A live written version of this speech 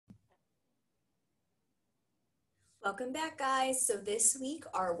Welcome back, guys. So this week,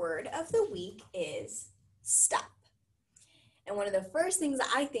 our word of the week is stop. And one of the first things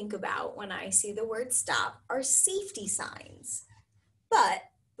I think about when I see the word stop are safety signs. But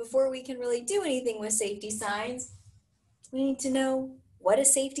before we can really do anything with safety signs, we need to know what a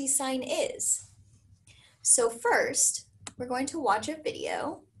safety sign is. So first, we're going to watch a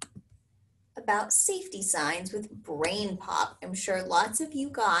video about safety signs with Brain Pop. I'm sure lots of you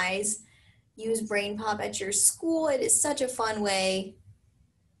guys use Brain Pop at your school. It is such a fun way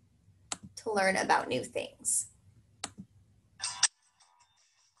to learn about new things.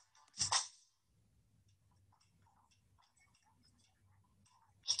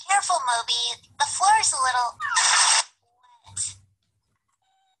 Be careful, Moby. The floor is a little wet.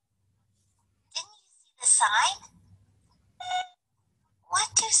 Didn't you see the sign? What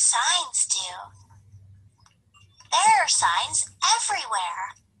do signs do? There are signs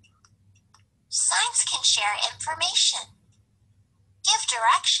everywhere. Signs can share information, give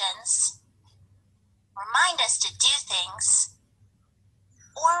directions, remind us to do things,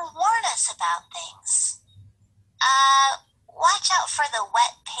 or warn us about things. Watch out for the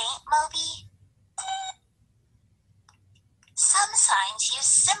wet paint, Moby. Some signs use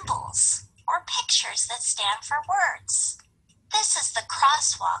symbols or pictures that stand for words. This is the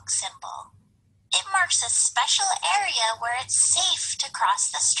crosswalk symbol. It marks a special area where it's safe to cross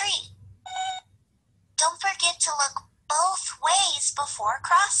the street. Don't forget to look both ways before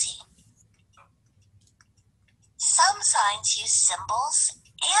crossing. Some signs use symbols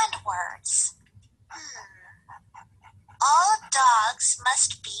and words. All dogs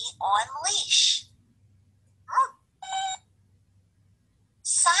must be on leash.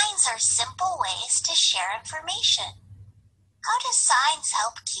 Signs are simple ways to share information. How do signs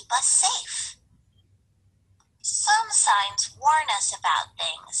help keep us safe? Some signs warn us about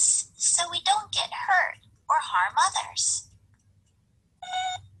things so we don't get hurt or harm others.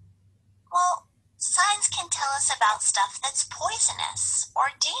 Well, signs can tell us about stuff that's poisonous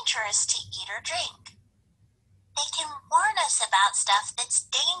or dangerous to eat or drink. They can warn us about stuff that's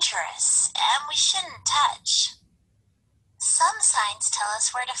dangerous and we shouldn't touch. Some signs tell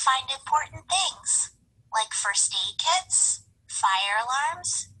us where to find important things, like first aid kits, fire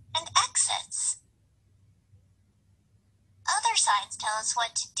alarms, and exits. Other signs tell us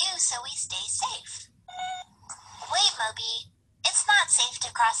what to do so we stay safe. Wait, Moby, it's not safe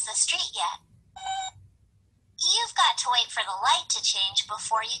to cross the street yet. You've got to wait for the light to change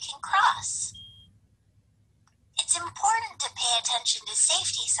before you can cross. It's important to pay attention to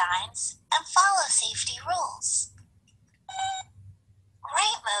safety signs and follow safety rules.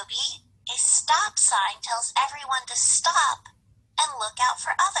 Right, Moby, a stop sign tells everyone to stop and look out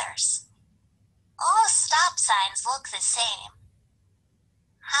for others. All stop signs look the same.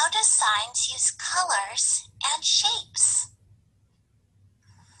 How do signs use colors and shapes?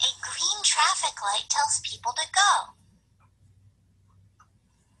 A green traffic light tells people to go.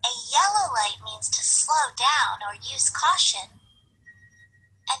 A yellow light means to slow down or use caution.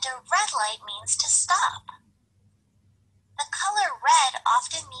 And a red light means to stop. The color red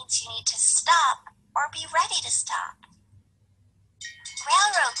often means you need to stop or be ready to stop.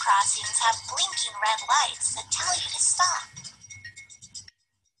 Railroad crossings have blinking red lights that tell you to stop.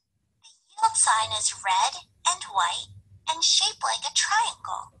 The yield sign is red and white and shaped like a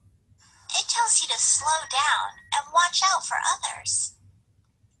triangle. It tells you to slow down and watch out for others.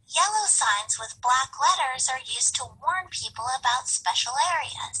 Yellow signs with black letters are used to warn people about special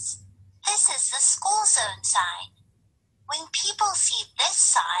areas. This is the school zone sign. When people see this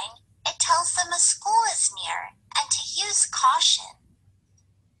sign, it tells them a school is near and to use caution.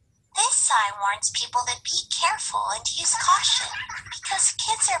 This sign warns people to be careful and use caution because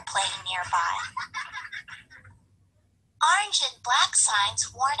kids are playing nearby. Orange and black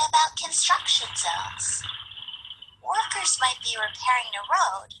signs warn about construction zones. Workers might be repairing a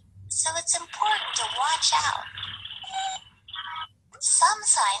road, so it's important to watch out. Some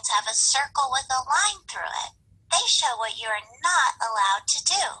signs have a circle with a line through it. They show what you are not allowed to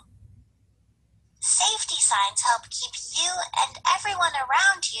do. Safety signs help keep you and everyone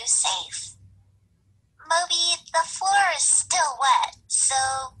around you safe. Moby, the floor is still wet, so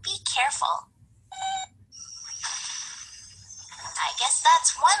be careful. I guess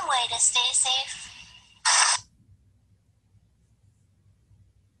that's one way to stay safe.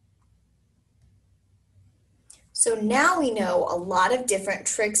 So now we know a lot of different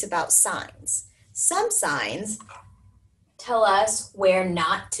tricks about signs. Some signs tell us where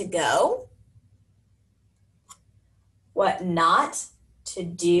not to go, what not to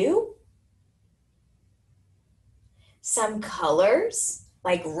do. Some colors,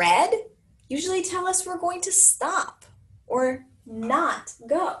 like red, usually tell us we're going to stop or not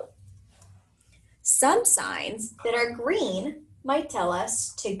go. Some signs that are green might tell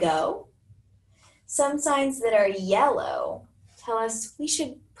us to go. Some signs that are yellow tell us we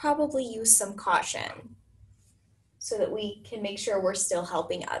should probably use some caution so that we can make sure we're still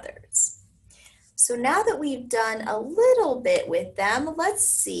helping others. So now that we've done a little bit with them, let's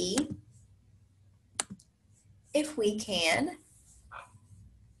see if we can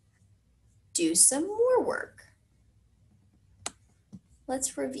do some more work.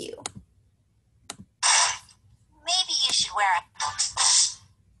 Let's review. Maybe you should wear a...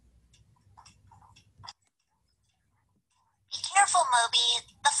 Be careful, Moby.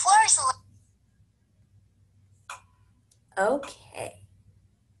 The floor is a little... Okay.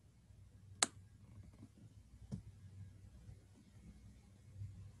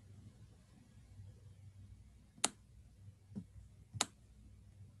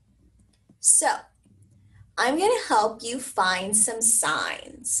 So, I'm going to help you find some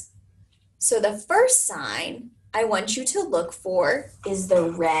signs. So the first sign I want you to look for is the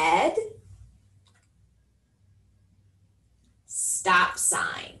red stop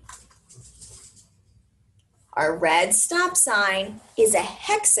sign. Our red stop sign is a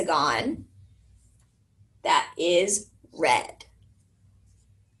hexagon that is red.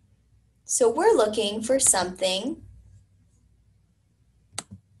 So we're looking for something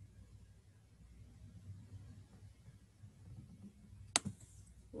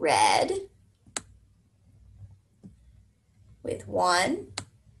red with 1,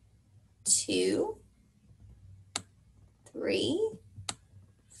 2, 3,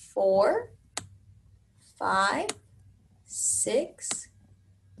 4, 5, 6,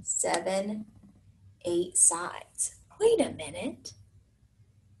 7, 8 sides. Wait a minute.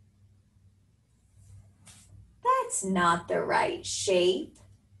 That's not the right shape.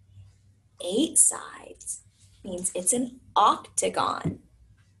 8 sides means it's an octagon.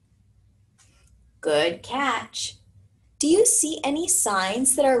 Good catch. Do you see any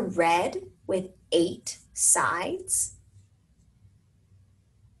signs that are red with 8 sides?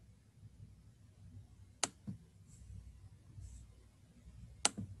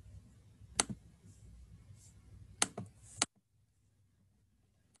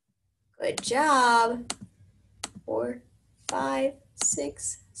 Good job. 4, 5,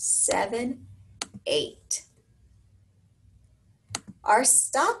 6, 7, 8. Our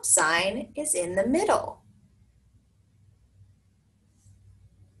stop sign is in the middle.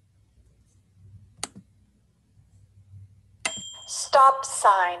 Stop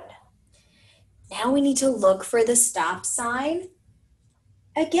sign. Now we need to look for the stop sign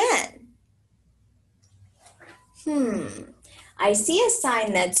again. I see a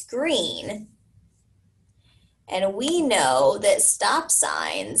sign that's green, and we know that stop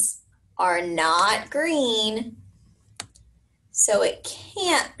signs are not green, so it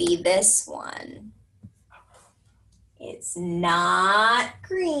can't be this one. It's not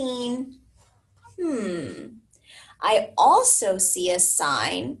green. I also see a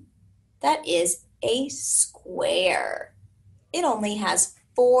sign that is a square. It only has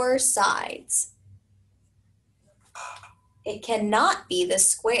 4 sides. It cannot be the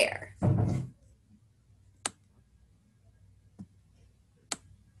square.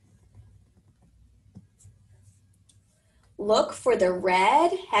 Look for the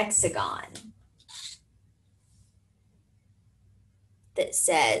red hexagon that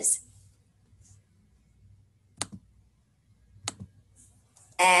says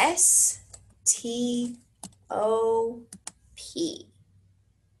S-T-O-P.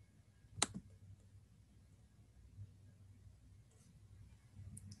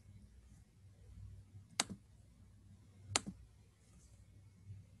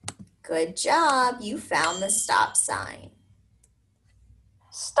 Good job, you found the stop sign.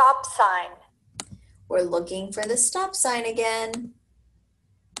 Stop sign. We're looking for the stop sign again.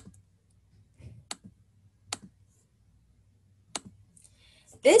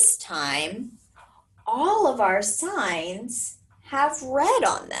 This time, all of our signs have red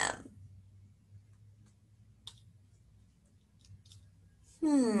on them.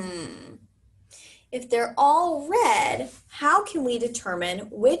 If they're all red, how can we determine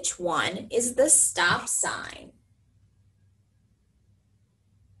which one is the stop sign?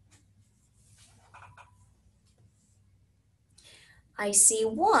 I see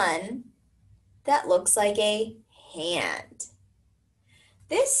one that looks like a hand.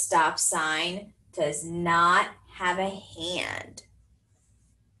 This stop sign does not have a hand.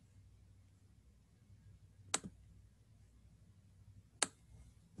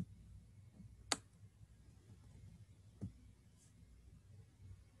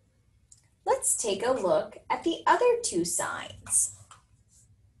 Let's take a look at the other two signs.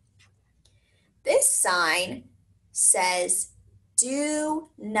 This sign says, do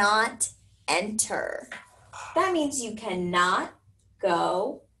not enter. That means you cannot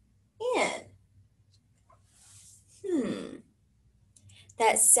go in.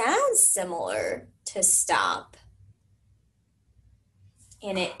 That sounds similar to stop.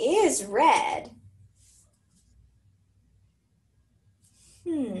 And it is red.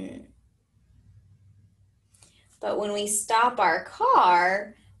 But when we stop our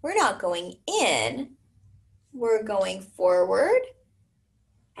car, we're not going in. We're going forward.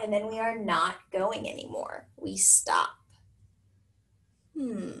 And then we are not going anymore. We stop.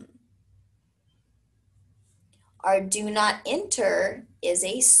 Our do not enter is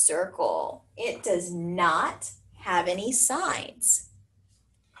a circle. It does not have any signs.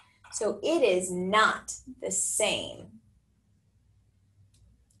 So it is not the same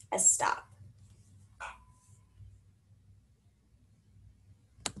as stop.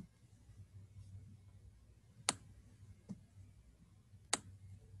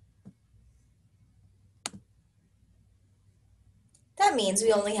 That means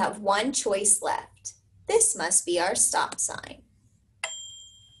we only have one choice left. This must be our stop sign.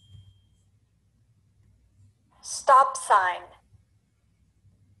 Stop sign.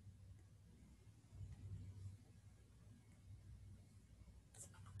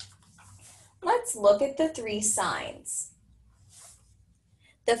 Let's look at the three signs.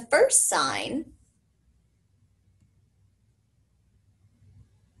 The first sign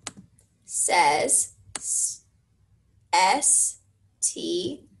says S-T-O-P,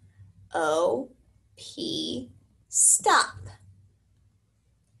 stop.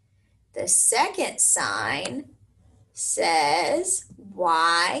 The second sign says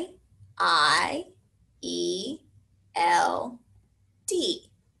Y-I-E-L-D,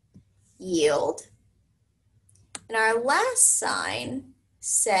 yield. And our last sign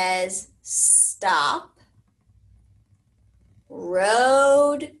says stop,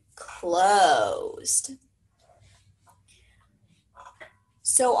 road closed.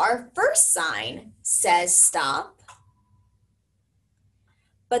 So our first sign says stop,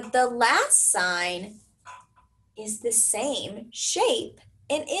 but the last sign is the same shape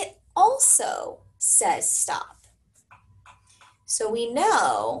and it also says stop. So we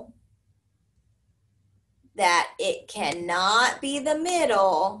know that it cannot be the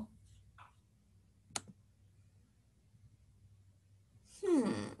middle.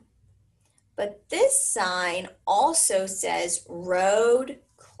 But this sign also says road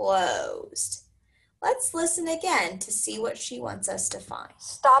closed. Let's listen again to see what she wants us to find.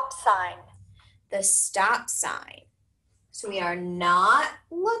 Stop sign. The stop sign. So we are not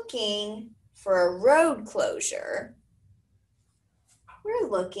looking for a road closure. We're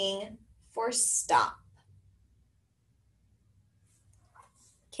looking for stop.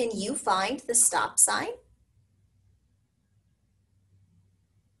 Can you find the stop sign?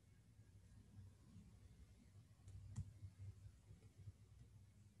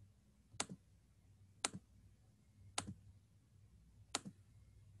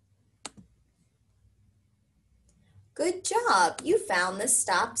 Good job, you found the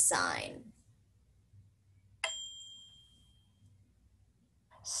stop sign.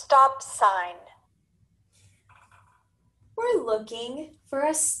 Stop sign. We're looking for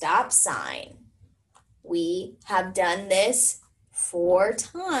a stop sign. We have done this 4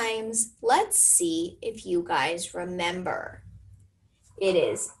 times. Let's see if you guys remember. It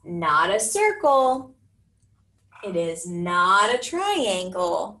is not a circle. It is not a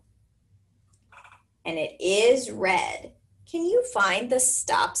triangle. And it is red. Can you find the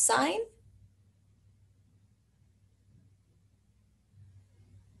stop sign?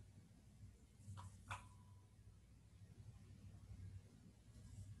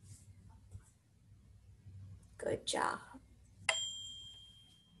 Good job.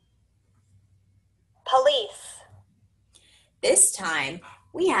 Police. This time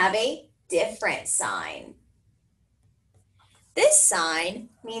we have a different sign. This sign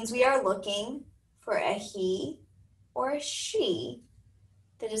means we are looking for a he or a she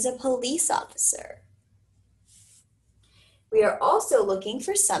that is a police officer. We are also looking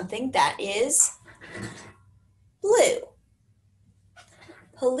for something that is blue.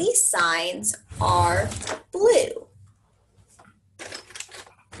 Police signs are blue.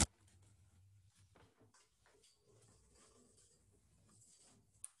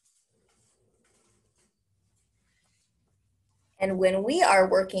 And when we are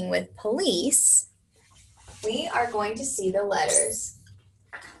working with police, we are going to see the letters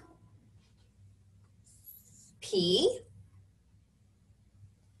P,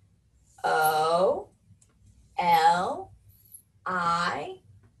 O, P-O-L-I-C-E.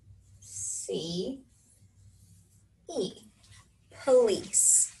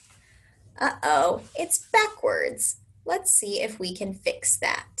 Police. Uh-oh, it's backwards. Let's see if we can fix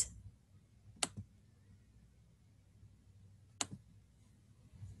that.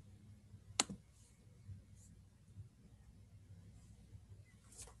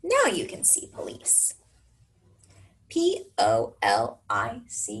 Now you can see police. Police.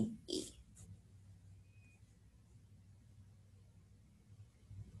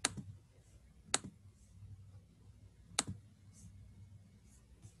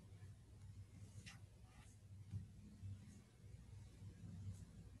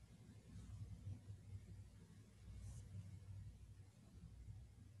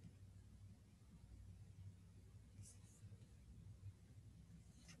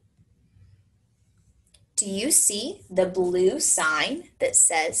 Do you see the blue sign that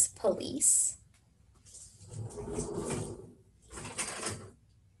says police?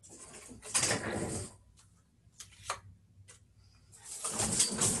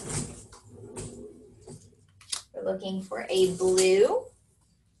 We're looking for a blue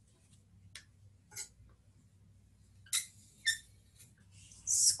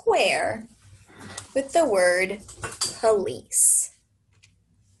square with the word police.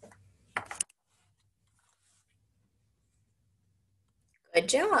 Good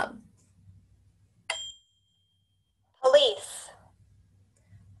job. Police.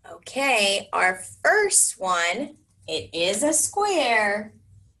 Okay, our first one, it is a square.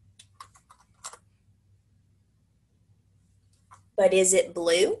 But is it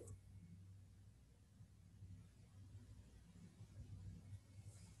blue?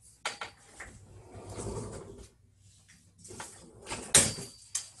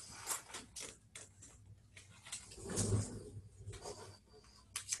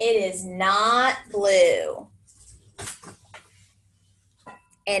 It is not blue.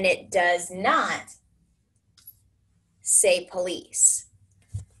 And it does not say police.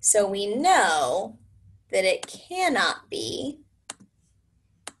 So we know that it cannot be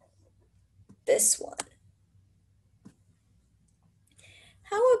this one.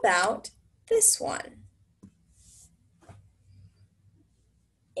 How about this one?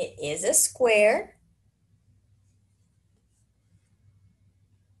 It is a square.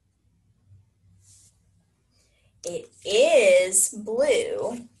 It is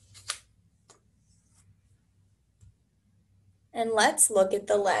blue. And let's look at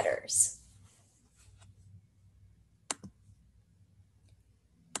the letters.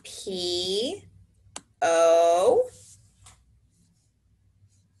 P, O,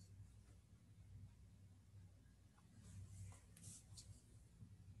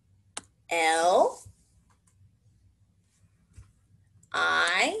 L,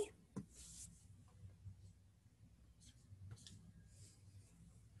 I,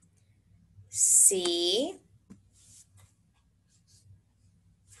 C,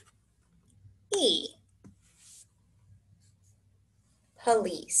 E.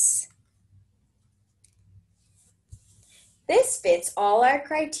 Police. This fits all our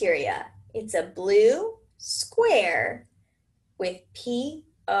criteria. It's a blue square with Police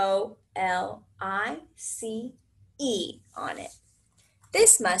on it.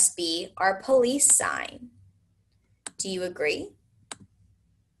 This must be our police sign. Do you agree?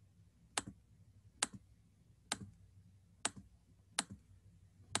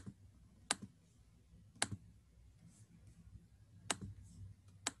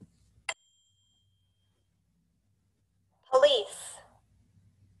 Police.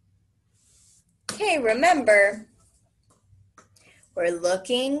 Okay, remember, we're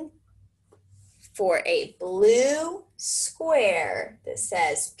looking for a blue square that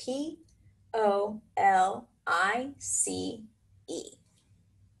says Police.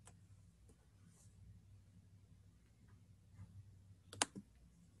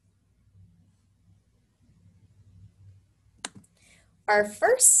 Our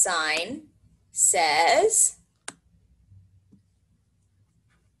first sign says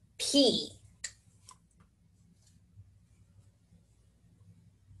P.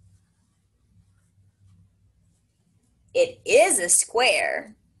 It is a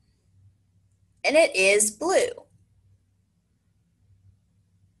square, and it is blue.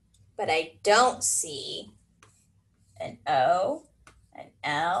 But I don't see an O, an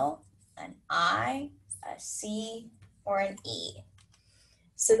L, an I, a C, or an E.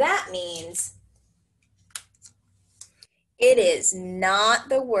 So that means it is not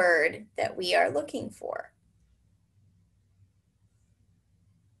the word that we are looking for.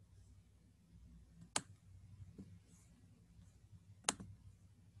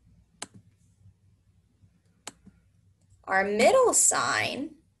 Our middle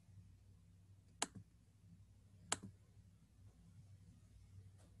sign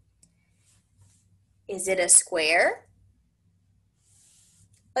is it a square?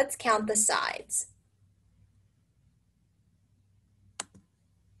 Let's count the sides.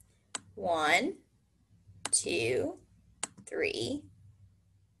 1, 2, 3,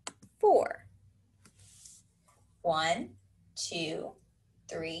 4. 1, 2,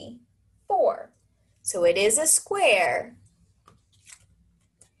 3, 4. So it is a square.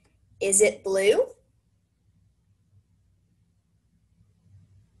 Is it blue?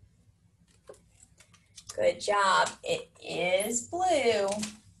 Good job. It is blue.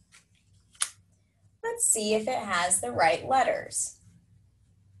 Let's see if it has the right letters.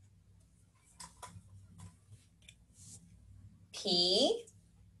 P,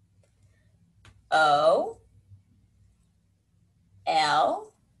 O,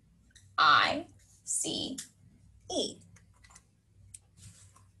 L, I, C, E.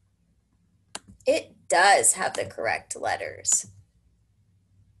 It does have the correct letters.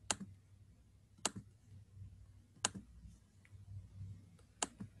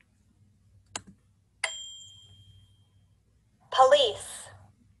 Police.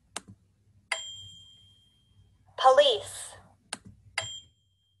 Police.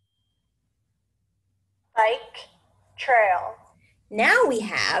 Bike. Trail. Now we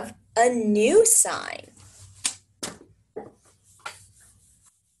have a new sign.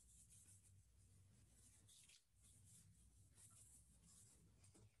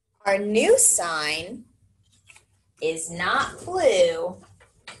 Our new sign is not blue.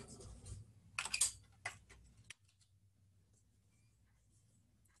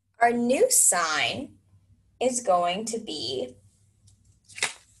 Our new sign is going to be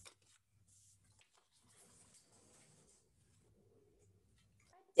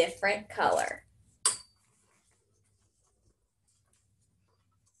a different color.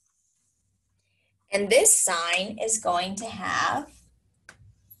 And this sign is going to have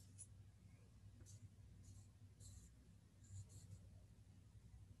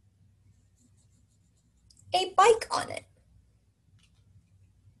a bike on it.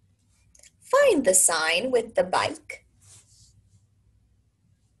 Find the sign with the bike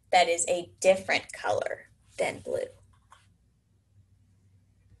that is a different color than blue.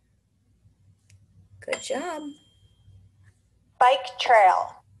 Good job. Bike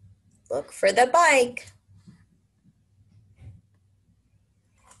trail. Look for the bike.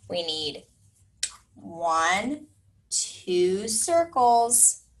 We need 1, 2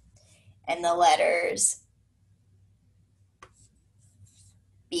 circles and the letters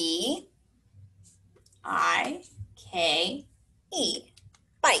B, I, K, E.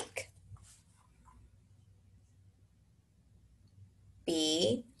 Bike.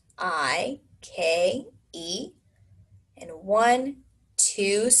 B, I, K, E. And 1,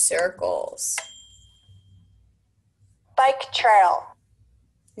 2 circles. Bike trail.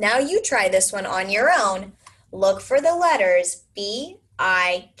 Now you try this one on your own. Look for the letters B,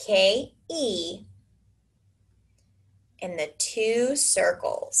 I, K, E and the 2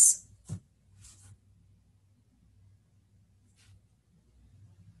 circles.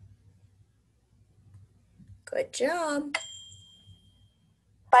 Good job.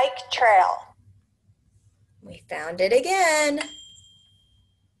 Bike trail. We found it again.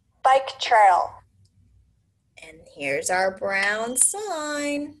 Bike trail. And here's our brown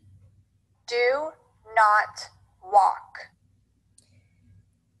sign. Do not walk.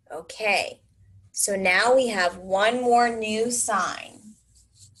 Okay, so now we have one more new sign.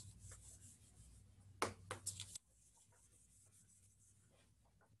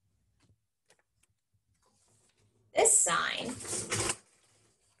 This sign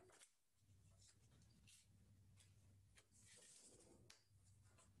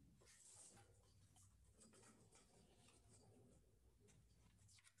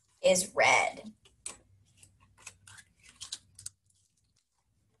is red.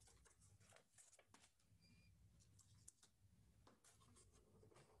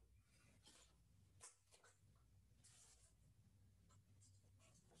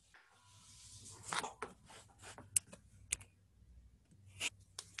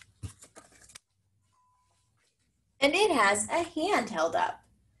 And it has a hand held up.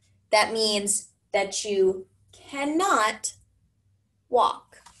 That means that you cannot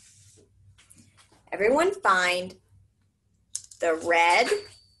walk. Everyone find the red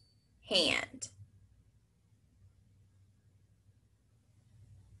hand.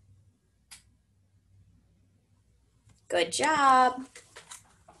 Good job.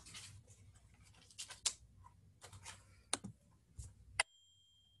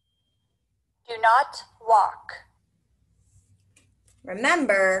 Do not walk.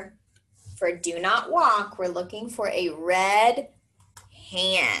 Remember, for do not walk, we're looking for a red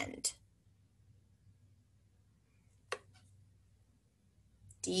hand.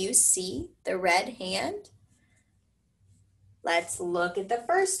 Do you see the red hand? Let's look at the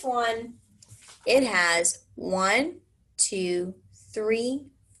first one. It has 1, 2, 3,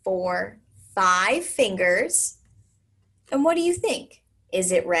 4, 5 fingers. And what do you think?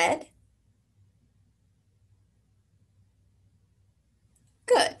 Is it red?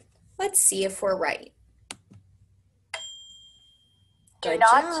 Good. Let's see if we're right. Do Good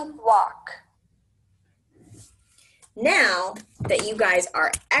not job. walk. Now that you guys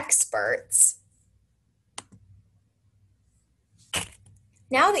are experts,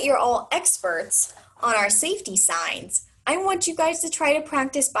 now that you're all experts on our safety signs, I want you guys to try to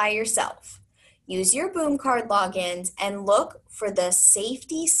practice by yourself. Use your boom card logins and look for the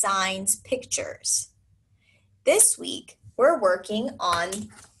safety signs pictures. This week, we're working on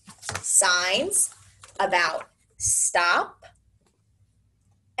signs about stop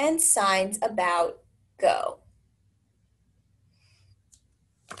and signs about go.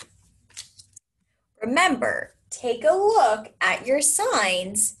 Remember, take a look at your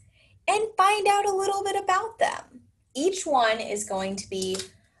signs and find out a little bit about them. Each one is going to be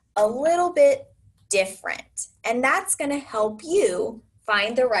a little bit different, and that's going to help you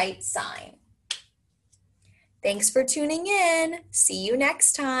find the right sign. Thanks for tuning in. See you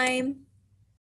next time.